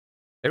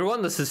Hey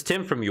everyone, this is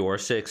Tim from Your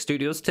Six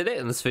Studios. Today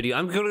in this video,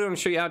 I'm going to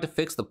show you how to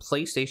fix the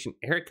PlayStation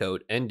error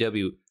code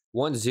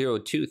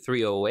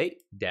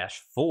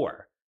NW-102308-4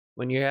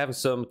 when you're having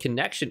some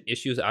connection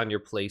issues on your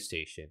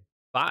PlayStation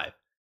 5.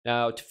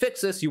 Now, to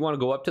fix this, you want to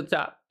go up to the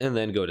top and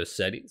then go to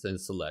Settings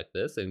and select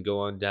this and go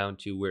on down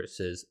to where it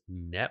says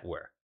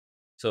Network.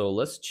 So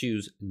let's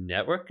choose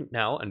Network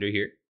now under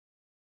here.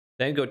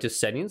 Then go to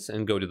Settings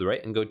and go to the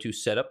right and go to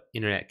Set up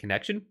Internet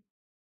Connection.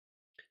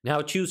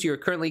 Now choose your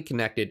currently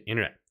connected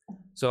internet.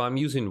 So I'm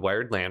using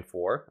wired LAN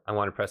 4. I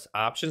want to press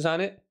options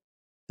on it,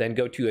 then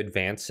go to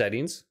advanced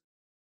settings,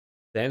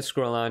 then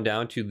scroll on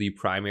down to the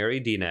primary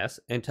DNS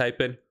and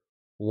type in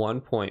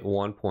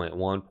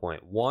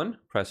 1.1.1.1,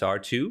 press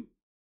R2,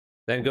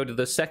 then go to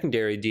the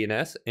secondary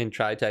DNS and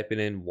try typing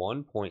in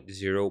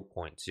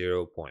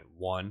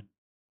 1.0.0.1,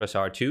 press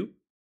R2,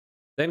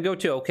 then go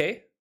to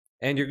OK,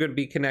 and you're going to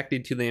be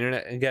connected to the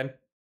internet again.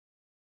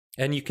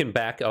 And you can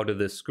back out of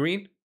this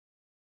screen.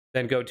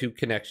 Then go to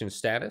connection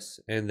status,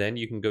 and then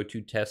you can go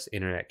to test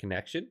internet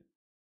connection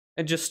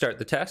and just start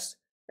the test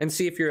and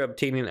see if you're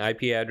obtaining an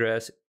IP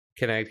address,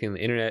 connecting the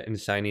internet, and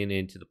signing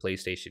into the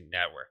PlayStation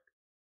network.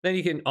 Then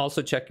you can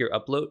also check your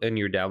upload and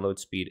your download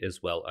speed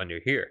as well under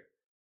here.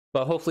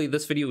 But hopefully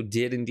this video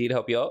did indeed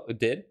help you out. It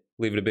did.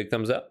 Leave it a big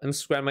thumbs up and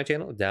subscribe to my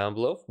channel down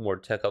below for more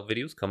tech help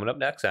videos coming up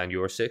next on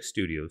Your Six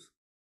Studios.